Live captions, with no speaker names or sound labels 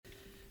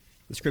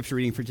The scripture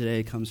reading for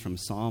today comes from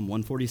Psalm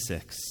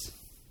 146.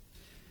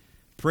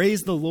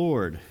 Praise the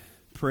Lord,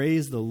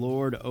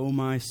 O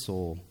my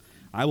soul.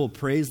 I will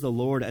praise the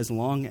Lord as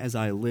long as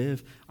I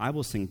live. I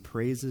will sing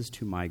praises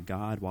to my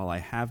God while I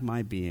have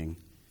my being.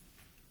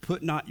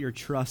 Put not your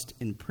trust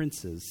in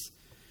princes,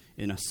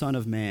 in a son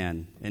of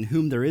man, in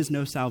whom there is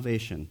no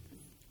salvation.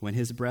 When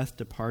his breath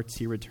departs,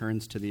 he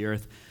returns to the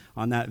earth.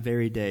 On that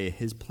very day,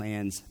 his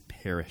plans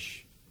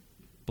perish.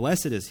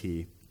 Blessed is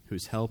he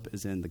whose help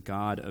is in the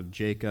God of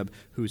Jacob,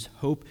 whose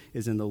hope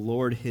is in the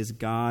Lord his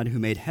God, who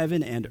made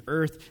heaven and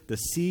earth, the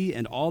sea,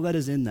 and all that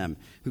is in them,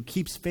 who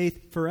keeps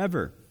faith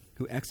forever,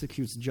 who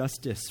executes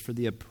justice for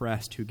the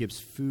oppressed, who gives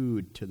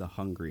food to the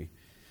hungry.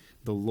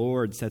 The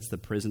Lord sets the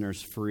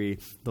prisoners free.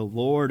 The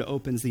Lord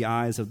opens the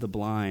eyes of the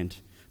blind.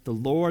 The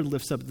Lord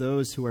lifts up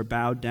those who are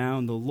bowed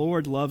down. The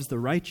Lord loves the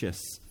righteous.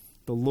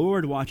 The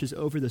Lord watches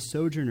over the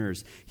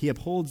sojourners. He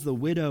upholds the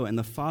widow and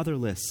the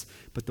fatherless,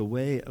 but the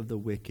way of the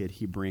wicked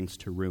he brings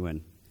to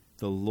ruin.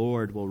 The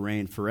Lord will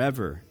reign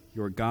forever.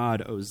 Your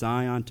God, O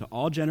Zion, to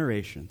all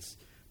generations.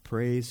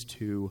 Praise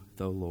to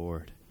the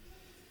Lord.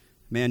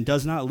 Man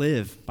does not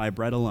live by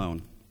bread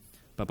alone,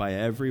 but by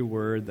every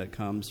word that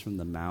comes from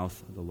the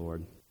mouth of the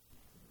Lord.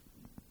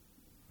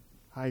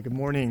 Hi, good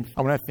morning.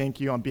 I want to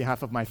thank you on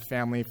behalf of my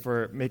family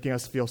for making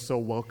us feel so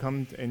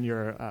welcomed in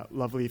your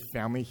lovely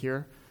family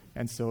here.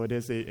 And so it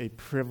is a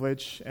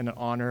privilege and an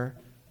honor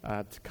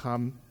to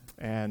come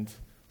and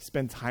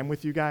spend time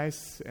with you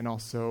guys and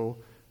also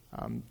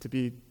to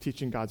be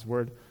teaching God's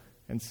Word.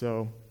 And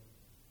so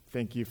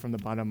thank you from the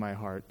bottom of my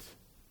heart.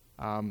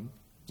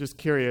 Just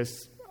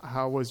curious,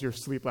 how was your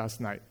sleep last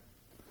night?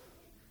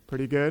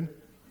 Pretty good?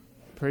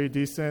 Pretty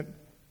decent?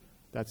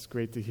 That's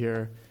great to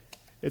hear.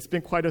 It's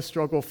been quite a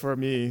struggle for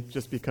me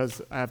just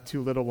because I have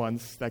two little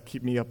ones that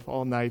keep me up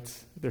all night.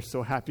 They're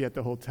so happy at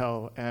the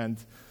hotel, and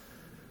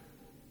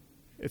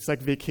it's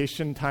like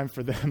vacation time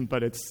for them,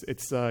 but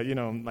it's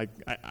like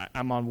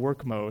I'm on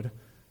work mode.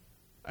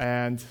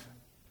 And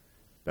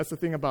that's the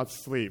thing about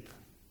sleep.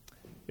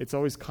 It's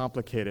always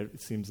complicated,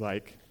 it seems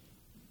like.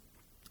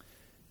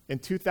 In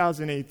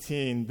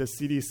 2018, the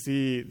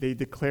CDC, they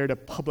declared a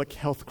public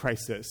health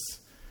crisis,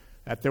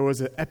 that there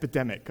was an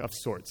epidemic of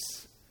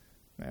sorts.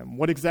 And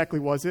what exactly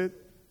was it?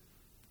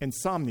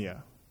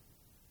 Insomnia.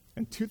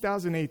 In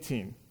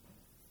 2018.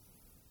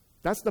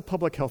 That's the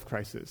public health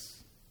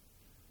crisis.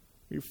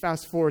 We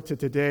fast forward to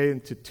today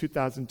into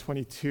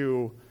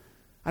 2022,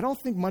 I don't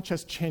think much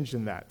has changed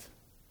in that.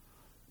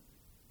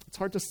 It's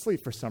hard to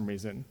sleep for some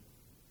reason.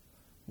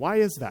 Why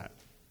is that?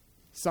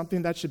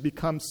 Something that should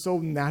become so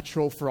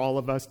natural for all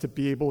of us to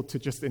be able to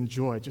just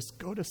enjoy, just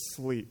go to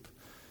sleep.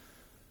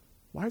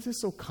 Why is it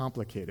so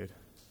complicated?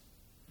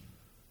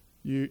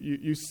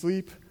 You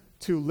sleep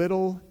too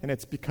little, and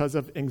it's because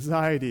of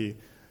anxiety.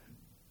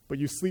 But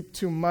you sleep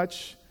too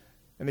much,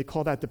 and they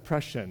call that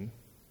depression.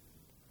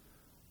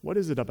 What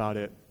is it about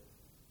it?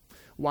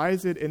 Why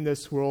is it in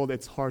this world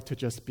it's hard to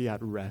just be at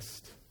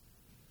rest?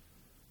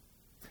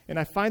 And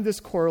I find this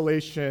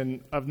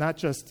correlation of not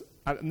just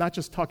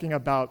talking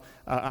about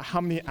how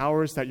many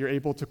hours that you're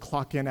able to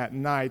clock in at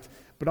night,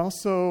 but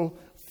also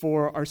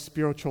for our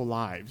spiritual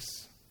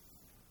lives.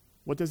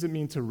 What does it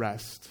mean to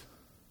rest?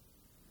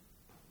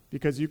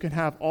 Because you can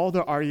have all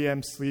the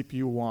REM sleep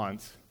you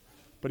want,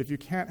 but if you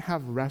can't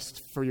have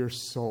rest for your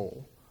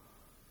soul,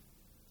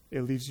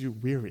 it leaves you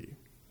weary.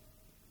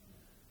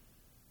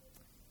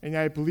 And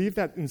I believe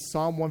that in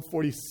Psalm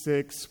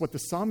 146, what the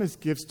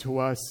psalmist gives to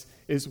us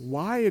is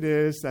why it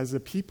is, as the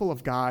people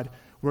of God,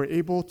 we're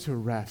able to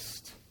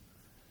rest.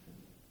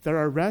 That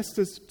our rest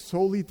is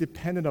solely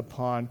dependent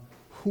upon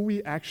who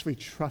we actually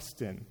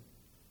trust in.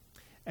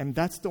 And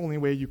that's the only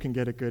way you can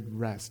get a good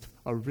rest,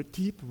 a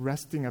deep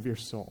resting of your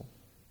soul.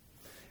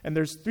 And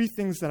there's three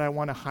things that I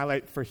want to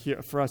highlight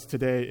for us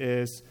today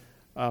is,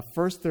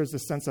 first, there's a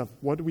sense of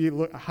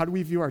how do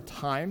we view our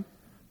time?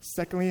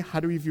 Secondly, how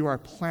do we view our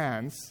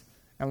plans?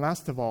 And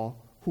last of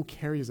all, who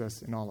carries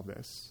us in all of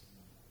this?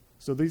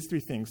 So these three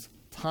things,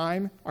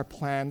 time, our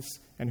plans,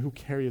 and who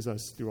carries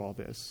us through all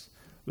this.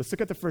 Let's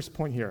look at the first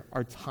point here,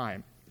 our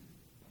time.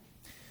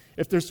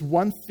 If there's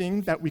one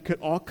thing that we could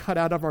all cut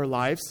out of our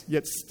lives,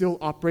 yet still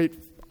operate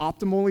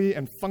optimally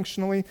and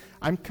functionally,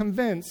 I'm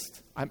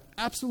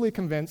absolutely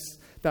convinced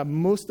that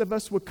most of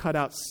us would cut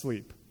out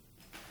sleep.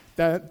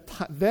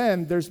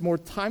 Then there's more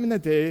time in the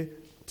day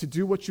to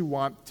do what you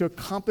want, to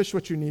accomplish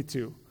what you need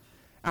to.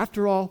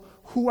 After all,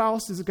 who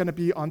else is going to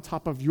be on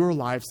top of your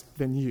lives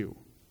than you?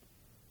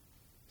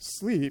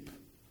 Sleep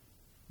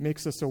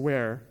makes us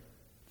aware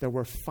that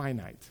we're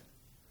finite.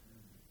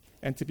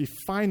 And to be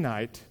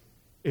finite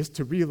is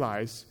to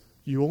realize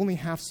you only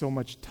have so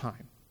much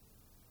time.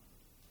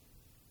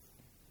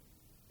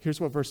 Here's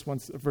what verse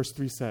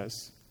 3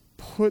 says.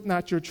 Put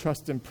not your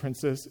trust in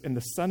princes, in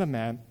the Son of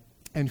Man,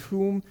 in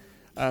whom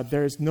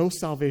there is no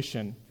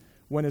salvation.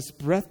 When his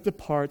breath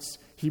departs,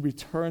 he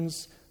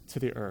returns to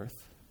the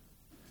earth.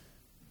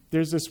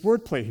 There's this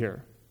wordplay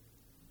here.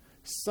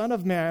 Son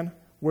of Man,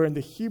 wherein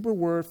the Hebrew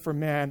word for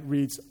man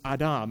reads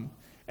Adam.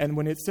 And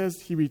when it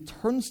says he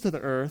returns to the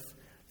earth,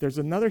 there's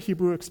another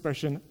Hebrew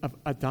expression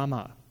of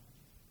Adama,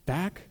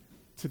 back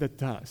to the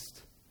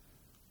dust,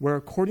 where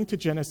according to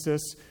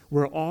Genesis,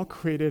 we're all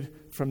created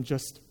from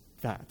just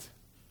that,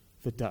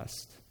 the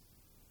dust.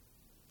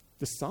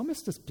 The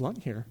psalmist is blunt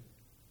here.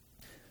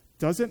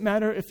 Doesn't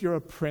matter if you're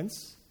a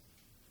prince.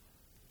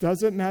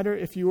 Doesn't matter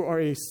if you are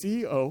a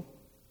CEO.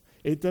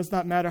 It does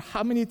not matter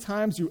how many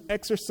times you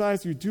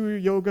exercise, you do your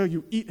yoga,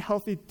 you eat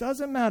healthy.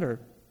 Doesn't matter.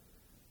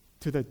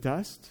 To the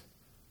dust,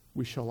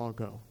 we shall all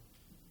go.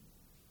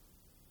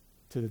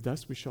 To the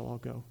dust, we shall all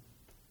go.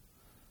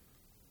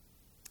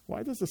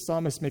 Why does the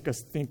psalmist make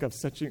us think of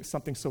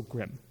something so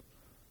grim,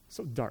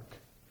 so dark?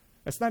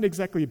 That's not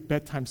exactly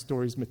bedtime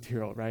stories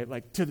material, right?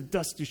 Like, to the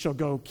dust you shall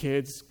go,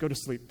 kids, go to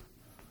sleep.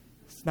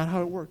 It's not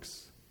how it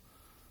works.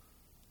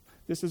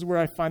 This is where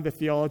I find the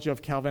theology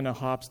of Calvin and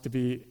Hobbes to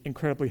be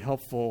incredibly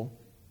helpful,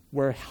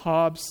 where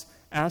Hobbes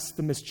asked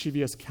the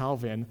mischievous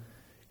Calvin,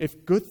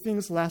 if good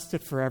things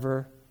lasted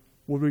forever,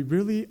 would we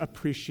really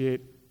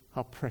appreciate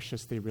how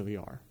precious they really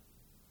are?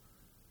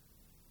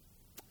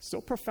 So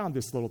profound,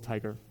 this little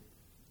tiger,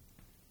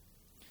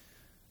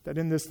 that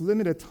in this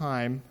limited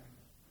time,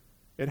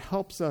 it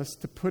helps us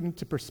to put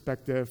into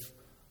perspective,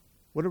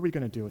 what are we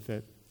going to do with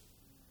it?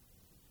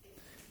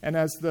 And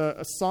as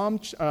the Psalm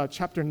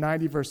chapter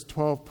 90, verse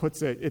 12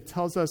 puts it, it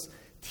tells us,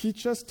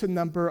 teach us to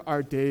number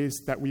our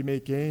days that we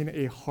may gain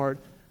a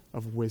heart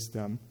of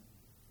wisdom.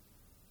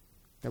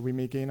 That we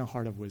may gain a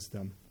heart of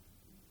wisdom.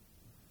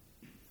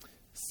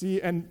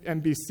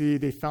 CNBC,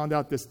 they found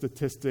out this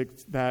statistic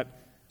that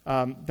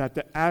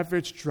the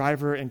average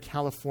driver in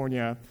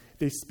California,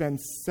 they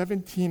spend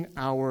 17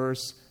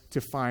 hours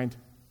to find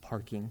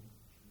parking.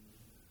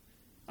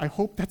 I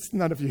hope that's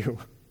none of you.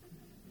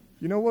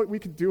 You know what we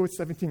could do with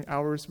 17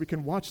 hours? We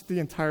can watch the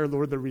entire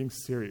Lord of the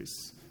Rings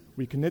series.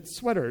 We can knit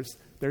sweaters.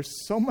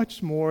 There's so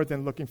much more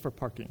than looking for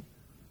parking.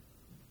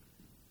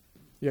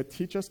 Yet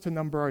teach us to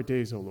number our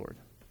days, O Lord.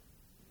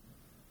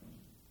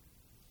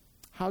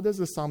 How does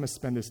the psalmist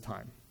spend his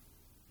time?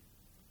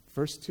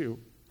 Verse 2,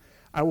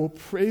 I will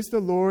praise the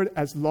Lord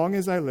as long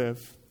as I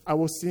live. I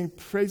will sing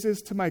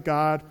praises to my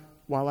God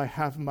while I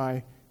have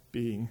my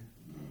being.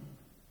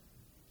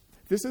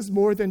 This is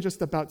more than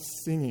just about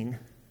singing.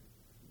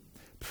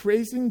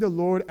 Praising the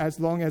Lord as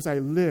long as I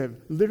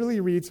live literally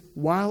reads,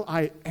 while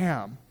I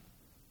am.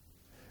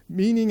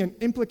 Meaning and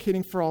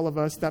implicating for all of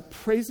us that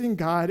praising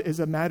God is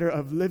a matter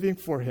of living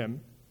for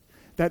Him.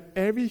 That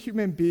every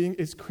human being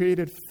is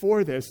created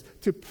for this,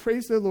 to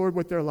praise the Lord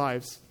with their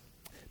lives.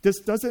 This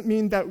doesn't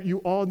mean that you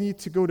all need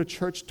to go to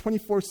church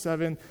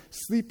 24/7,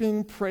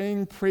 sleeping,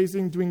 praying,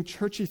 praising, doing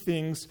churchy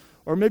things,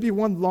 or maybe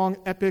one long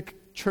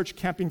epic church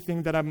camping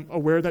thing that I'm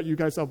aware that you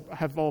guys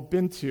have all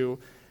been to.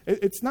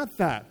 It's not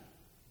that.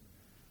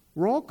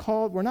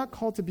 We're not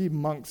called to be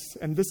monks,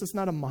 and this is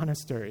not a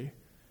monastery.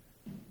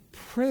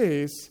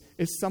 Praise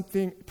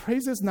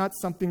is not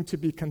something to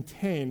be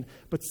contained,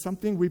 but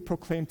something we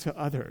proclaim to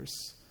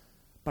others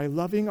by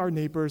loving our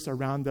neighbors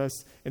around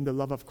us in the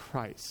love of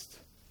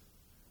Christ.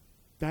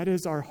 That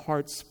is our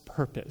heart's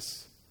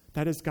purpose.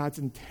 That is God's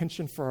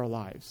intention for our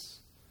lives.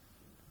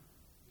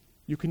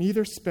 You can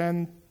either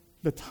spend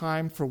the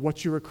time for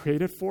what you were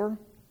created for,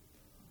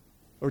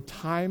 or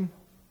time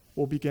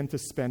will begin to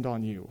spend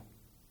on you.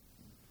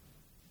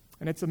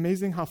 And it's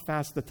amazing how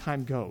fast the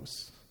time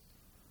goes.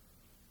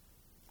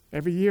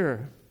 Every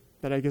year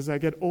that as I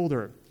get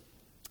older,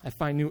 I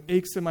find new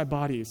aches in my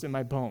bodies, in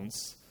my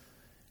bones.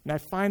 And I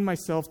find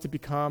myself to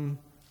become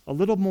a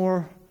little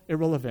more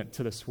irrelevant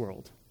to this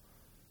world.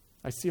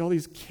 I see all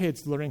these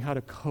kids learning how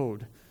to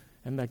code,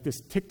 and like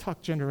this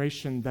TikTok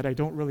generation that I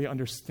don't really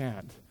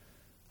understand.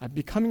 I'm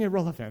becoming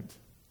irrelevant.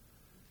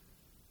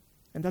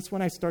 And that's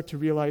when I start to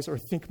realize or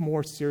think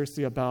more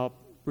seriously about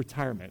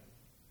retirement.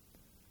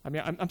 I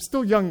mean, I'm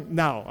still young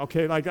now,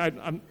 okay? Like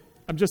I'm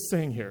just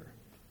saying here.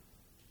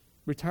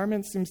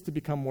 Retirement seems to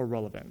become more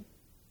relevant.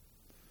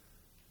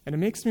 And it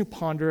makes me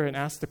ponder and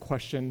ask the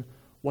question,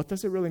 what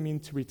does it really mean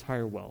to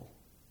retire well?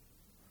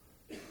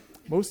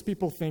 Most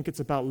people think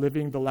it's about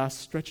living the last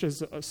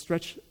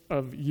stretch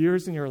of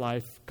years in your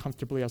life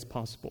comfortably as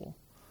possible.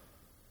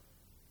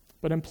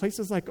 But in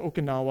places like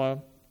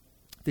Okinawa,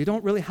 they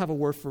don't really have a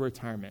word for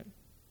retirement.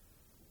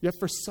 Yet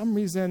for some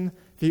reason,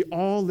 they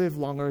all live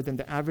longer than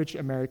the average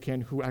American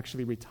who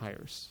actually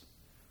retires.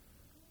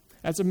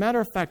 As a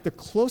matter of fact, the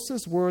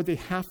closest word they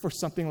have for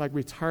something like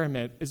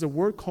retirement is a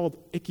word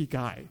called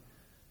ikigai.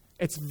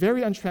 It's a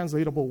very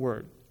untranslatable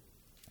word.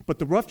 But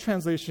the rough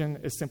translation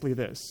is simply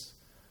this: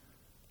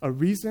 a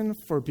reason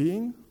for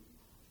being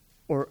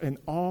or an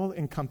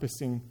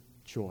all-encompassing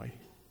joy.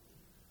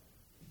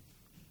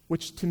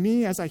 Which to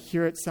me, as I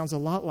hear it, sounds a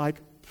lot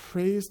like,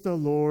 praise the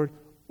Lord,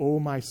 O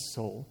my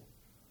soul.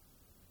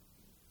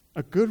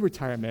 A good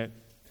retirement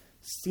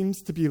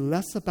seems to be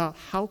less about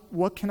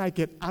what can I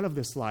get out of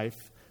this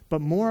life,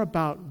 but more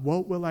about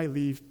what will I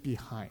leave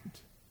behind.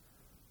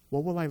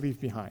 What will I leave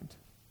behind?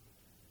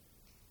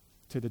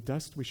 To the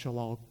dust we shall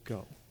all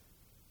go.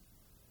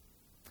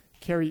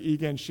 Carrie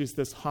Egan, she's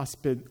this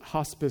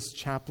hospice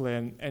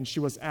chaplain, and she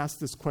was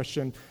asked this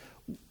question,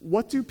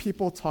 what do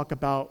people talk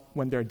about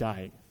when they're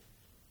dying?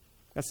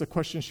 That's the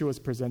question she was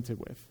presented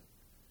with.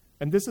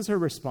 And this is her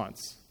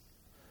response.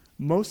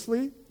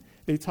 Mostly,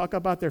 they talk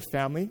about their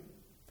family.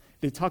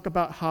 They talk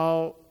about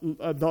how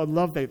the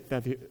love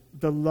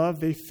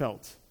they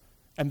felt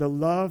and the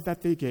love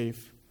that they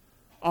gave.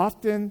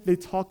 Often, they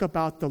talk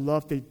about the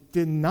love they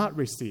did not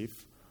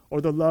receive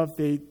or the love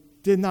they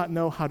did not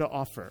know how to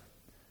offer,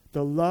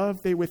 the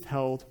love they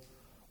withheld,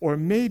 or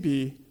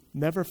maybe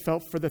never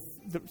felt for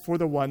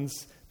the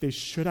ones they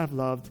should have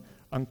loved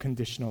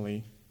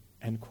unconditionally,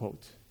 end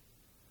quote.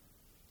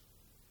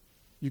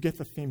 You get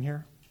the theme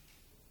here?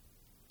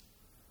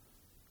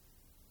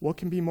 What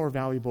can be more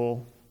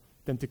valuable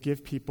than to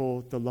give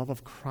people the love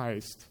of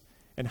Christ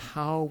and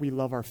how we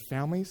love our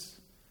families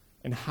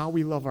and how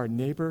we love our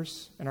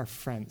neighbors and our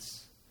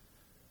friends?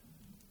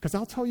 Because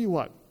I'll tell you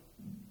what,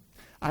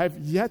 I've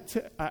yet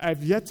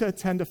to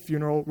attend a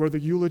funeral where the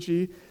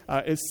eulogy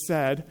is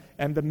said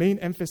and the main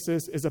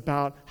emphasis is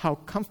about how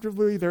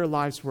comfortably their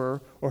lives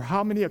were or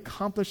how many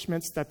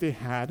accomplishments that they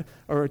had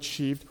or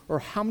achieved or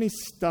how many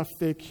stuff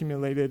they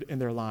accumulated in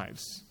their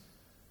lives.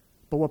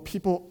 But what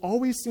people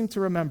always seem to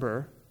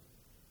remember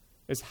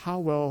is how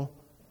well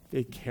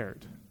they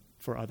cared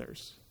for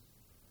others.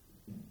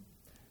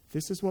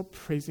 This is what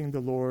praising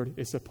the Lord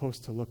is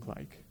supposed to look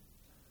like.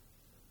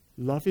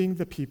 Loving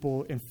the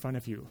people in front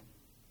of you,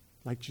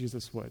 like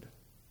Jesus would.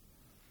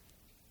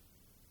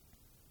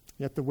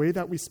 Yet the way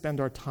that we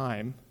spend our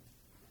time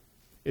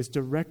is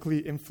directly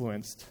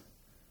influenced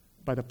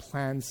by the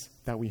plans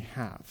that we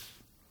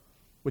have,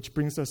 which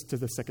brings us to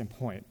the second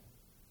point.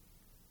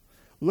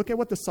 Look at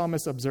what the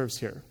psalmist observes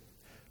here.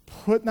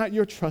 Put not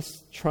your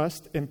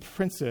trust in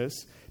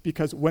princes,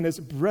 because when his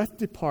breath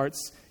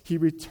departs, he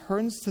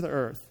returns to the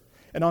earth,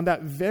 and on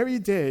that very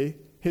day,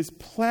 his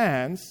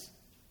plans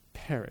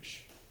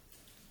perish.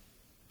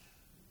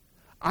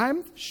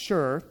 I'm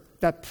sure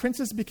that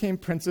princes became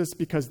princes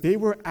because they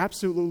were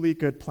absolutely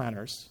good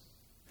planners,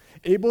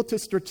 able to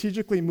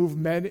strategically move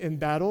men in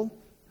battle,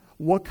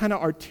 what kind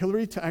of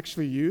artillery to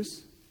actually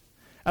use.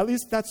 At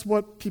least that's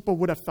what people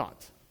would have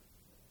thought.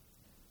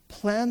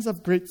 Plans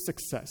of great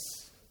success.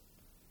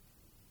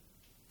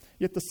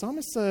 Yet the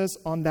psalmist says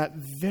on that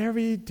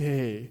very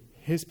day,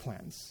 his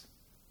plans,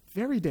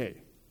 very day.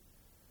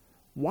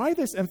 Why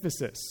this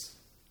emphasis?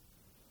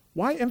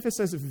 Why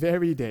emphasize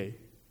very day?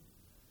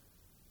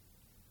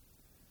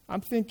 I'm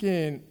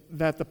thinking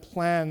that the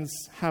plans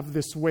have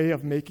this way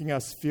of making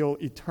us feel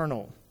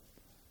eternal,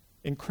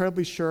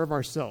 incredibly sure of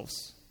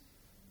ourselves,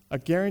 a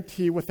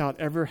guarantee without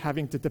ever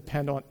having to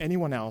depend on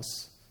anyone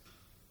else.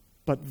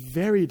 But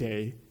very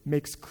day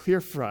makes clear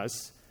for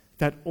us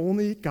that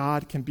only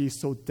God can be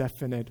so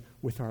definite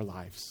with our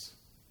lives.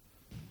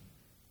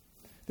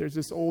 There's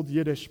this old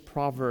Yiddish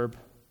proverb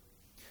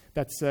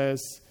that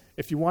says,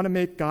 if you want to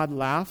make God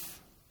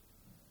laugh,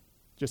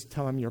 just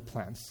tell him your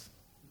plans.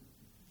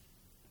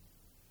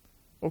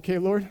 Okay,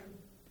 Lord,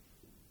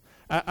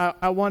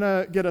 I want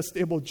to get a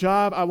stable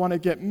job. I want to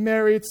get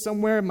married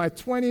somewhere in my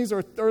 20s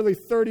or early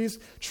 30s,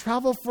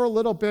 travel for a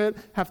little bit,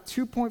 have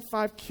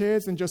 2.5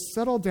 kids, and just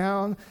settle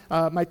down.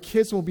 My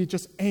kids will be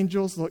just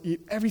angels. They'll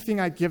eat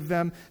everything I give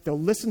them. They'll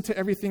listen to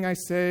everything I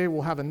say.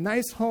 We'll have a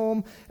nice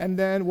home, and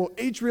then we'll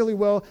age really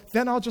well.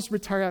 Then I'll just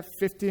retire at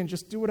 50 and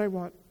just do what I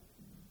want.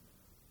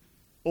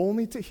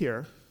 Only to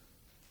hear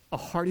a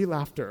hearty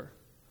laughter.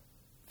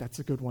 That's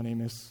a good one,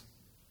 Amos.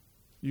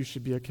 You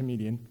should be a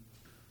comedian.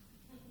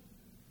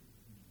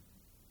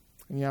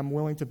 And yeah, I'm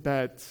willing to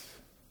bet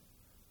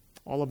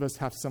all of us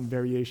have some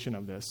variation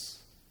of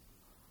this.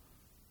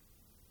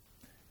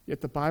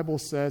 Yet the Bible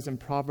says in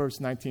Proverbs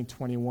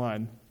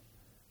 19:21,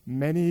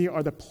 many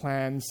are the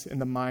plans in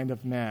the mind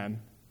of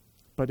man,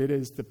 but it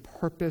is the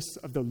purpose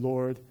of the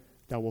Lord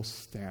that will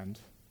stand.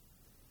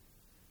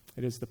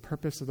 It is the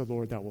purpose of the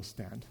Lord that will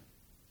stand.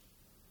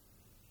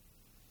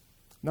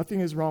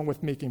 Nothing is wrong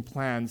with making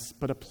plans,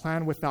 but a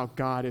plan without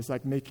God is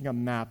like making a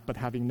map but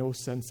having no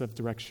sense of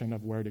direction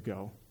of where to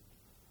go.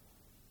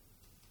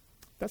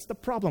 That's the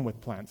problem with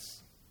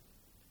plans.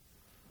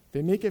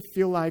 They make it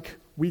feel like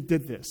we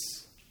did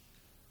this.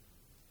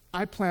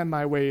 I planned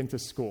my way into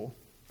school.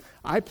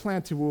 I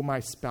planned to woo my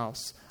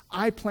spouse.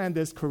 I planned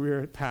this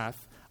career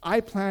path.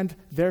 I planned,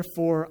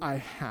 therefore I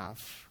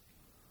have.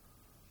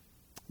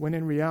 When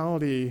in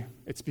reality,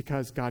 it's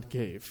because God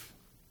gave.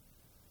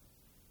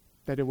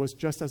 That it was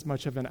just as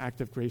much of an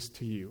act of grace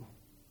to you.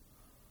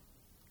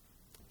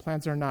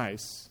 Plans are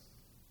nice,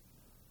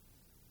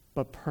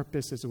 but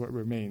purpose is what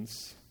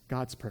remains,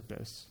 God's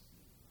purpose.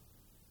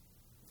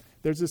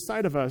 There's this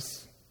side of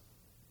us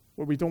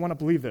where we don't want to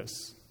believe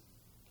this.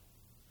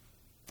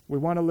 We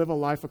want to live a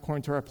life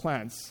according to our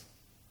plans.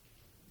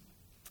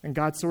 And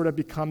God sort of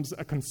becomes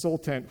a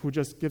consultant who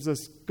just gives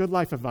us good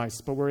life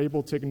advice, but we're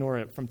able to ignore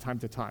it from time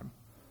to time.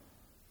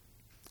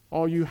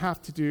 All you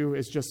have to do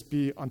is just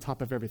be on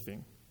top of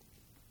everything.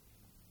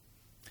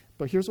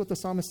 But here's what the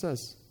psalmist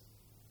says.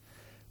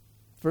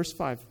 Verse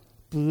 5,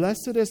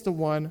 blessed is the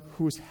one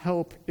whose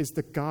help is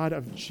the God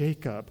of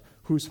Jacob,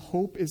 whose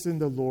hope is in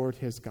the Lord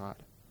his God.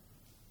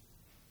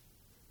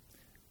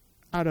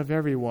 Out of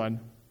everyone,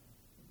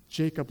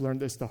 Jacob learned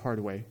this the hard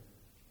way.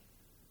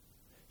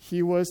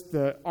 He was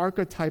the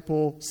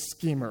archetypal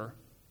schemer.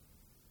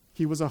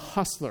 He was a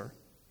hustler,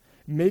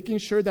 making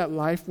sure that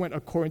life went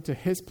according to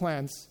his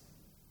plans.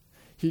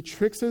 He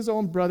tricks his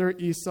own brother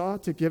Esau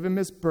to give him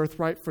his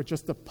birthright for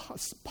just a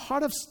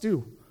pot of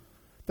stew.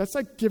 That's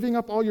like giving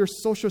up all your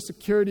Social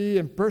Security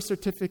and birth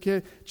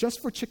certificate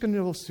just for chicken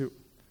noodle soup.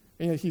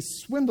 And he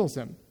swindles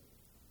him.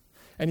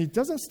 And he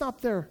doesn't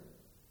stop there.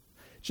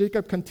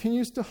 Jacob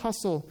continues to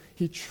hustle.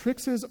 He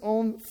tricks his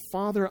own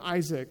father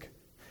Isaac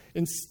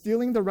in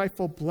stealing the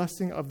rightful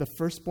blessing of the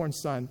firstborn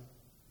son.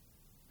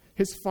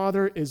 His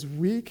father is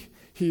weak,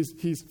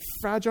 he's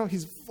fragile,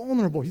 he's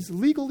vulnerable, he's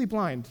legally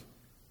blind.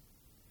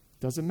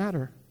 Doesn't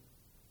matter.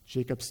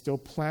 Jacob still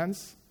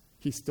plans,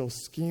 he still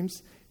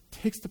schemes,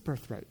 takes the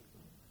birthright,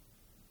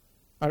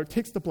 or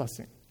takes the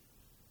blessing.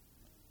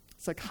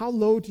 It's like, how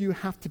low do you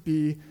have to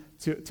be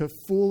to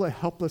fool a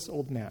helpless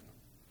old man?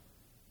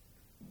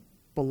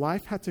 But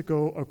life had to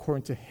go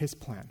according to his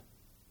plan.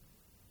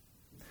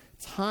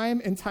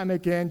 Time and time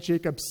again,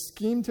 Jacob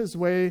schemed his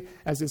way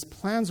as his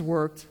plans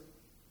worked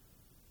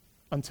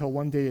until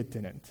one day it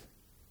didn't.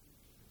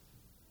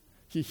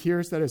 He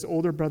hears that his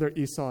older brother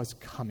Esau is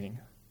coming.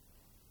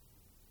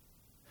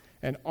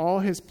 And all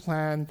his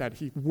plan that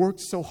he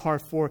worked so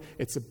hard for,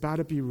 it's about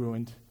to be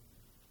ruined.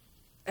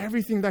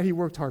 Everything that he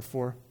worked hard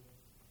for.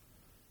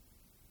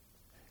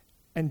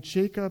 And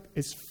Jacob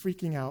is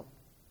freaking out.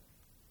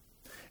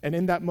 And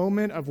in that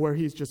moment of where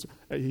he's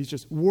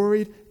just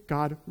worried,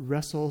 God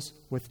wrestles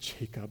with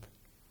Jacob.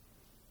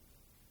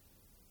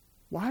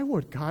 Why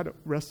would God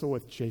wrestle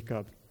with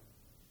Jacob?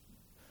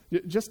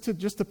 Just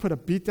to put a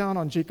beat down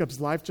on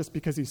Jacob's life just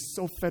because he's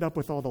so fed up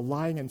with all the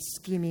lying and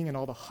scheming and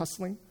all the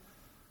hustling?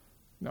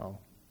 No.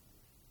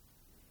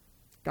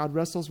 God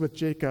wrestles with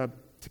Jacob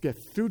to get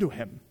through to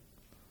him.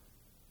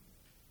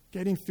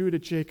 Getting through to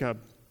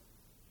Jacob.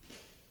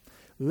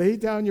 Lay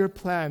down your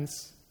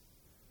plans.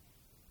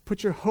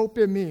 Put your hope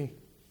in me.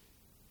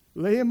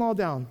 Lay them all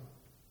down.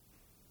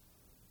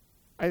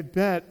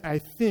 I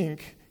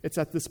think it's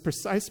at this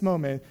precise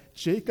moment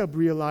Jacob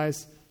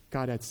realized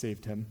God had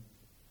saved him.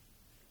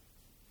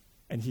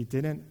 And he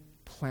didn't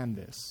plan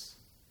this.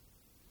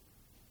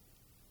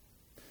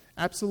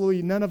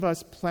 Absolutely none of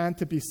us plan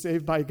to be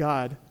saved by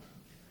God.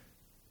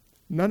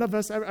 None of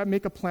us ever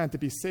make a plan to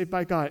be saved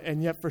by God,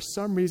 and yet for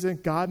some reason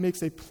God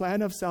makes a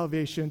plan of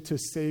salvation to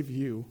save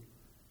you.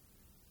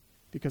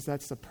 Because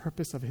that's the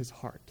purpose of his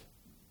heart.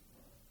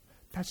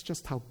 That's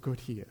just how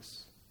good he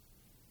is.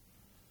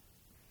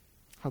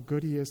 How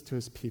good he is to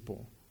his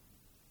people.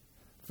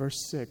 Verse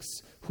 6,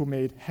 who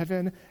made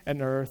heaven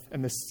and earth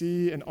and the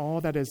sea and all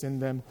that is in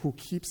them, who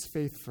keeps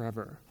faith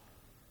forever.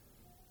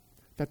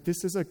 That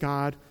this is a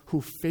God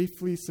who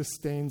faithfully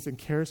sustains and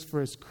cares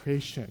for his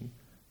creation.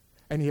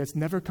 And he has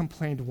never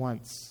complained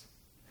once.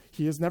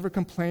 He has never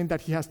complained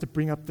that he has to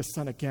bring up the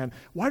sun again.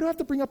 Why do I have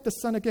to bring up the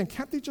sun again?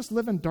 Can't they just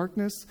live in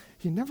darkness?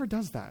 He never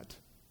does that.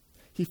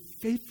 He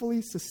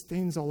faithfully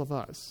sustains all of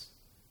us.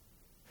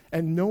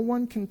 And no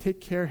one can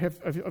take care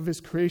of his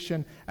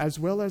creation as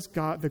well as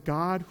God, the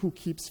God who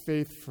keeps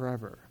faith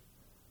forever.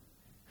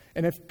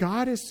 And if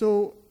God is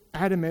so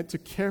adamant to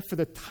care for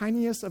the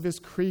tiniest of his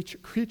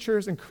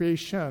creatures and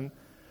creation,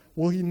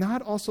 will he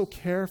not also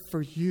care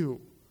for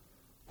you,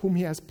 whom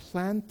he has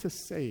planned to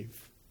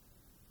save?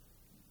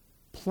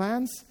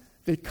 Plans,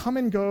 they come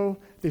and go,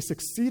 they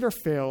succeed or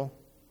fail,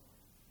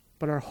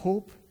 but our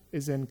hope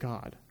is in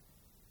God.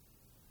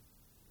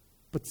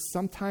 But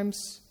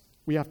sometimes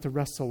we have to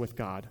wrestle with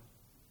God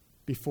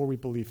before we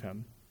believe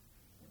him.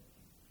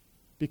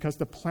 Because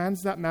the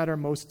plans that matter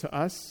most to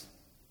us,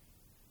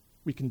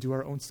 we can do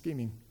our own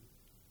scheming.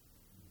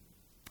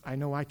 I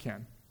know I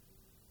can.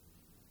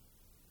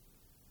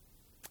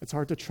 It's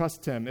hard to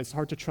trust him. It's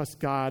hard to trust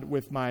God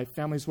with my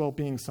family's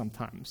well-being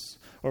sometimes,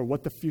 or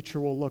what the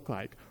future will look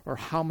like, or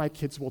how my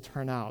kids will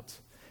turn out.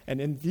 And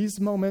in these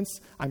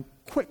moments, I'm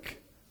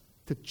quick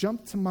to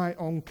jump to my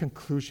own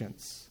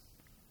conclusions.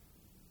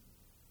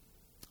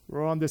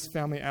 We're on this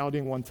family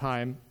outing one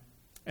time,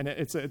 and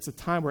it's a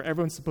time where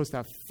everyone's supposed to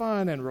have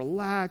fun and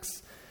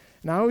relax.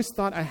 And I always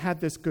thought I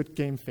had this good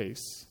game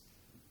face.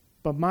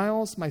 But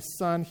Miles, my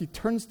son, he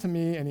turns to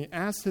me and he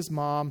asks his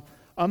mom,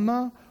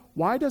 "Amma,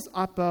 why does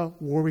Appa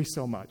worry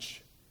so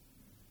much?"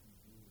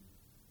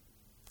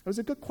 It was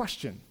a good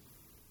question.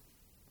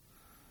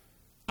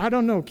 I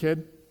don't know,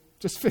 kid.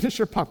 Just finish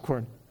your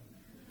popcorn.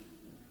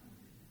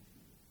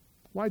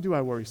 Why do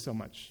I worry so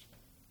much?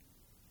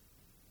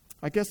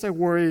 I guess I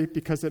worry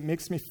because it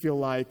makes me feel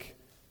like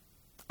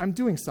I'm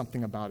doing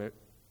something about it.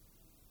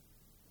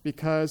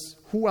 Because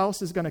who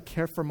else is going to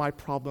care for my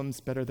problems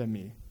better than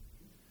me?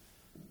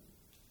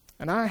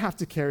 And I have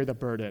to carry the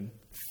burden,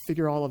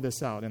 figure all of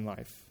this out in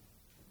life.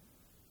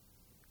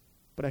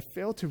 But I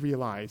fail to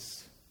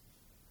realize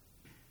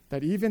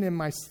that even in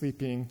my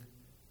sleeping,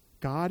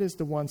 God is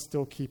the one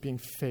still keeping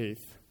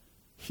faith.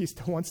 He's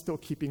the one still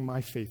keeping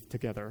my faith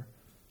together.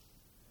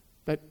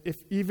 That if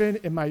even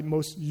in my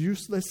most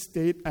useless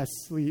state as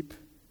sleep,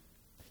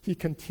 he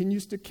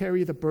continues to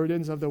carry the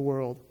burdens of the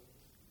world,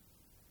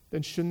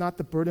 then should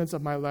the burdens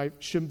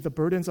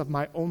of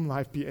my own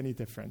life be any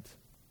different?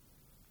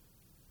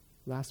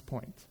 Last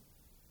point.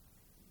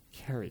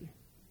 Carry.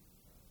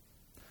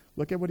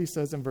 Look at what he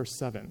says in verse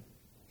 7.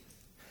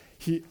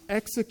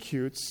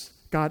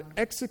 God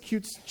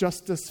executes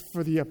justice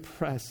for the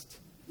oppressed.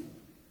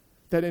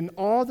 That in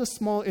all the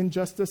small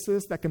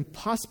injustices that can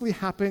possibly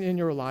happen in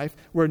your life,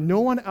 where no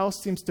one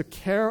else seems to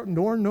care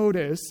nor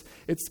notice,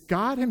 it's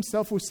God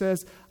himself who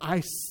says,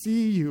 I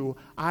see you,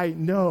 I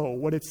know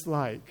what it's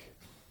like.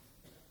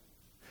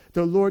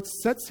 The Lord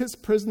sets his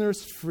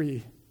prisoners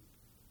free.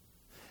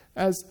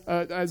 As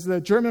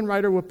the German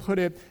writer would put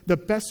it, the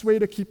best way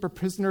to keep a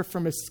prisoner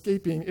from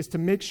escaping is to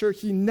make sure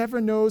he never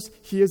knows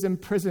he is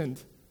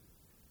imprisoned.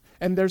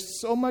 And there's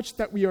so much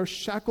that we are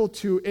shackled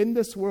to in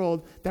this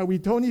world that we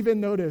don't even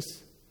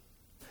notice.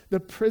 The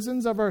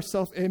prisons of our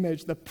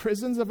self-image, the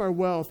prisons of our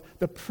wealth,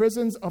 the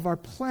prisons of our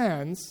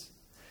plans,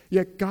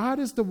 yet God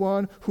is the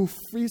one who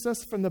frees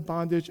us from the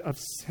bondage of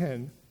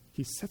sin.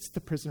 He sets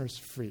the prisoners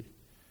free.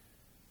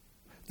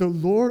 The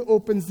Lord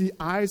opens the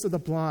eyes of the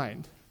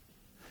blind.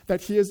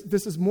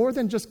 This is more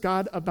than just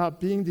God about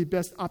being the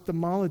best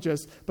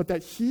ophthalmologist, but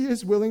that he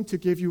is willing to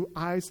give you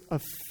eyes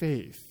of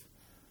faith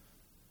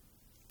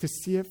to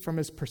see it from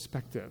his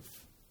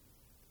perspective.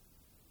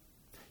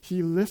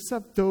 He lifts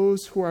up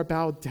those who are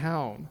bowed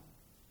down,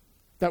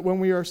 that when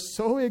we are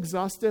so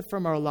exhausted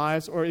from our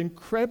lives or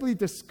incredibly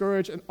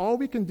discouraged and all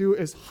we can do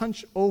is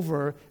hunch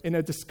over in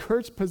a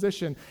discouraged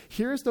position,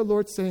 here's the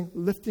Lord saying,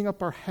 lifting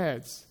up our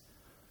heads,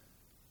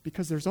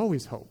 because there's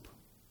always hope.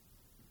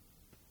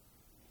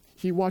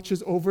 He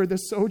watches over the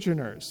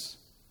sojourners.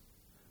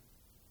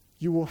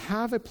 You will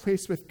have a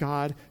place with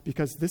God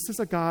because this is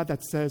a God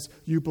that says,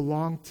 you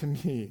belong to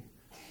me.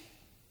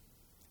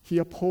 He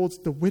upholds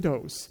the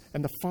widows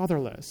and the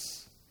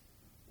fatherless.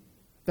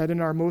 That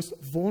in our most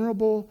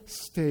vulnerable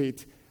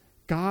state,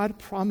 God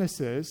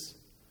promises,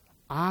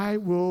 I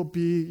will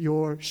be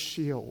your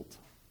shield,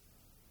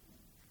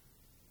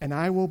 and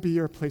I will be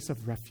your place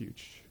of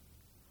refuge.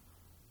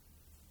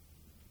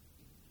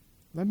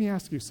 Let me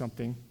ask you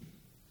something.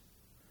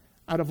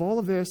 Out of all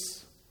of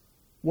this,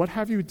 what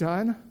have you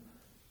done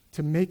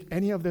to make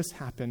any of this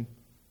happen?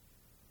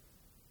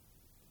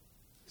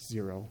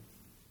 0.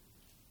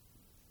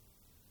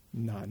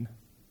 None.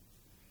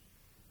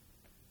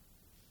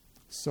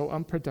 So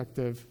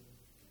unproductive,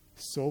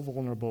 so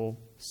vulnerable,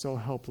 so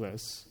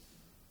helpless,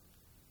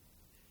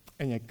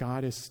 and yet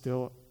God is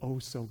still oh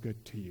so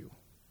good to you.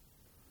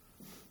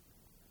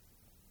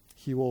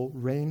 He will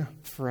reign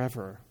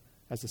forever,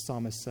 as the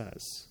psalmist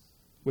says,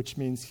 which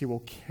means he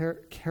will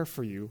care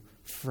for you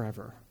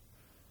forever.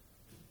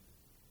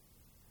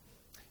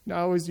 Now,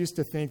 I always used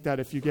to think that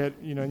if you get,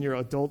 in your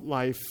adult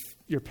life,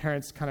 your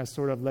parents kind of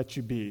sort of let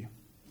you be.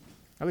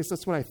 At least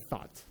that's what I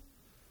thought.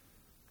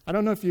 I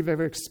don't know if you've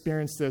ever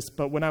experienced this,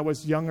 but when I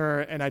was younger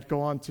and I'd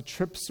go on to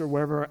trips or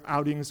wherever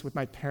outings with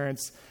my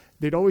parents,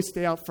 they'd always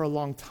stay out for a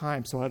long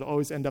time, so I'd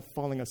always end up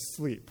falling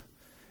asleep.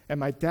 And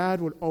my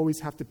dad would always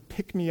have to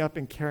pick me up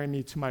and carry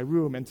me to my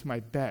room and to my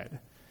bed.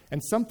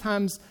 And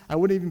sometimes I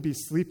wouldn't even be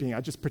sleeping.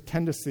 I'd just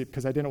pretend to sleep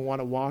because I didn't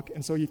want to walk,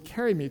 and so he'd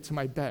carry me to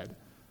my bed.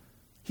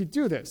 He'd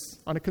do this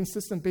on a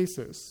consistent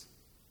basis.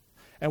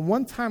 And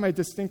one time I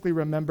distinctly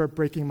remember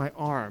breaking my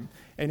arm,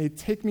 and he'd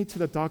take me to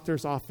the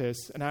doctor's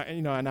office, and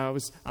I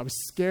was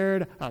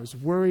scared, I was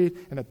worried,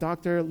 and the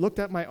doctor looked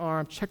at my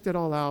arm, checked it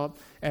all out,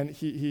 and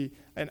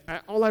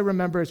all I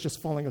remember is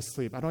just falling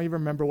asleep. I don't even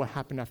remember what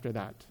happened after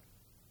that.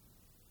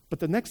 But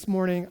the next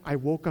morning, I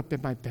woke up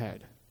in my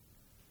bed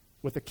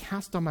with a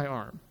cast on my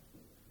arm.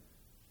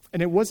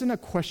 And it wasn't a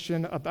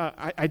question about,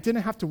 I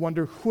didn't have to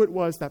wonder who it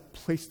was that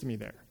placed me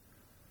there.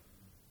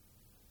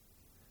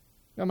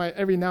 Now,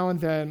 every now and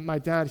then, my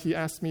dad, he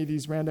asked me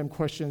these random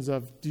questions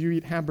of, do you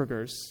eat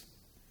hamburgers?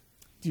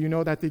 Do you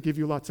know that they give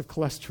you lots of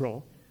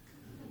cholesterol?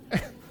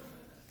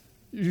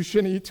 You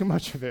shouldn't eat too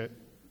much of it.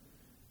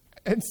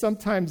 And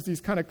sometimes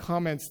these kind of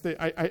comments,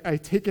 I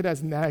take it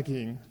as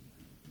nagging.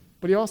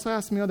 But he also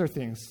asked me other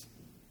things,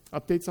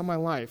 updates on my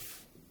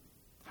life.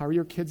 How are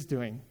your kids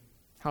doing?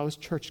 How is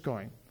church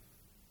going?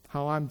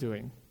 How I'm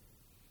doing?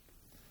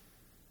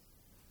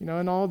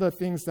 And all the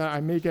things that I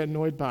may get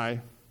annoyed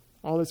by,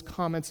 all his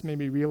comments made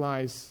me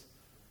realize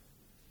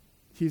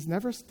he's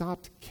never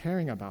stopped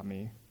caring about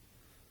me.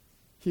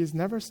 He's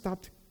never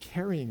stopped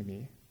carrying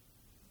me.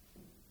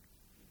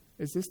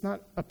 Is this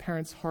not a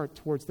parent's heart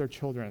towards their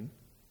children?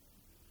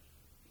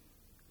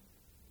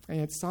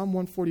 And yet Psalm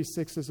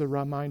 146 is a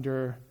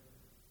reminder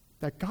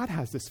that God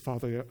has this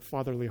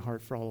fatherly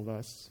heart for all of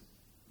us.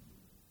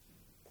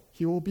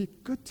 He will be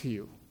good to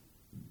you.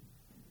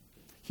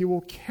 He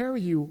will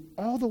carry you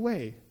all the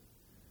way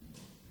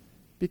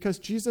because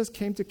Jesus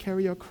came to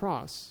carry a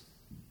cross,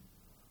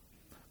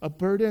 a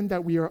burden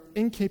that we are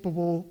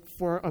incapable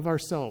of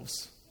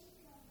ourselves,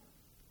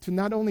 to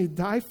not only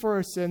die for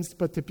our sins,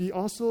 but to be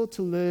also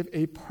to live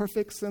a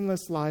perfect,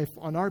 sinless life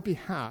on our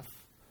behalf,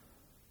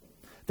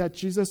 that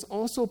Jesus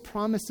also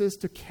promises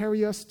to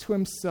carry us to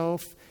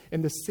himself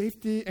in the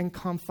safety and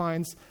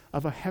confines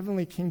of a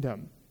heavenly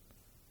kingdom,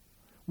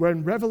 where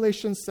in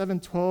Revelation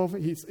 7:12,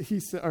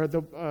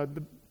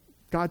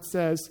 God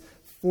says,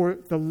 "For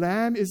the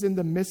Lamb is in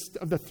the midst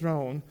of the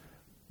throne,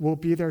 will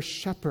be their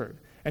shepherd,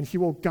 and he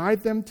will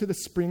guide them to the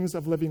springs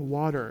of living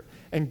water,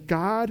 and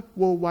God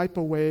will wipe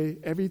away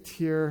every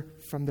tear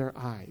from their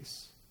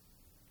eyes.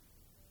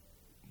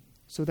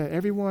 So that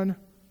everyone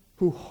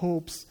who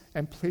hopes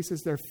and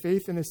places their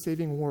faith in his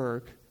saving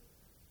work,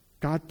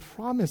 God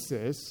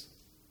promises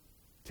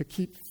to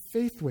keep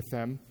faith with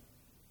them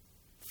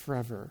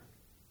forever.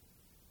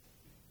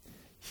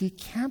 He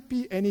can't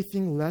be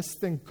anything less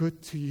than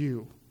good to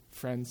you,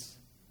 friends.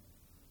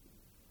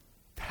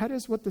 That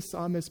is what the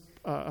psalmist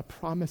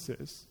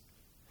promises.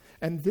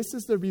 And this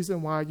is the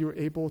reason why you're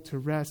able to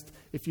rest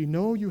if you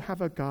know you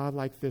have a God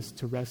like this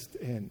to rest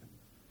in.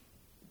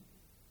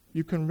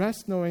 You can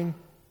rest knowing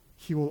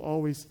he will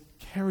always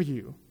carry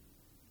you,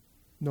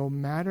 no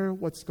matter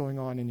what's going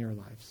on in your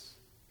lives.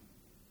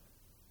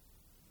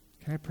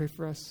 Can I pray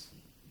for us?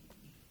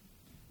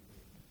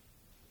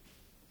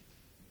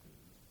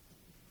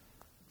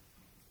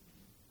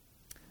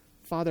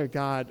 Father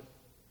God,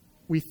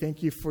 we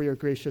thank you for your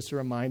gracious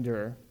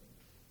reminder.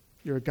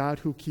 You're a God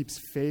who keeps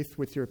faith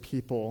with your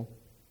people,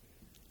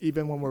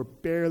 even when we're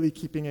barely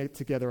keeping it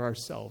together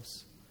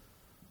ourselves.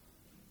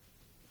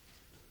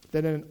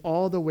 That in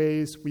all the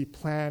ways we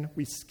plan,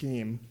 we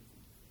scheme,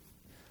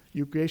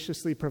 you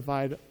graciously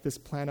provide this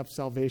plan of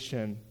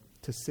salvation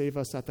to save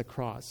us at the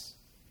cross.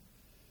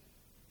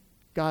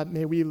 God,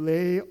 may we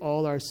lay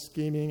all our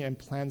scheming and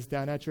plans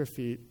down at your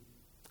feet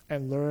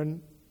and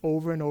learn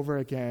over and over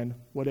again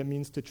what it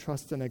means to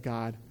trust in a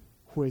God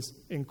who is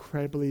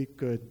incredibly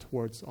good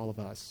towards all of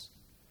us.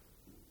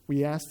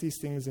 We ask these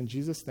things in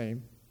Jesus'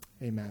 name.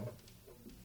 Amen.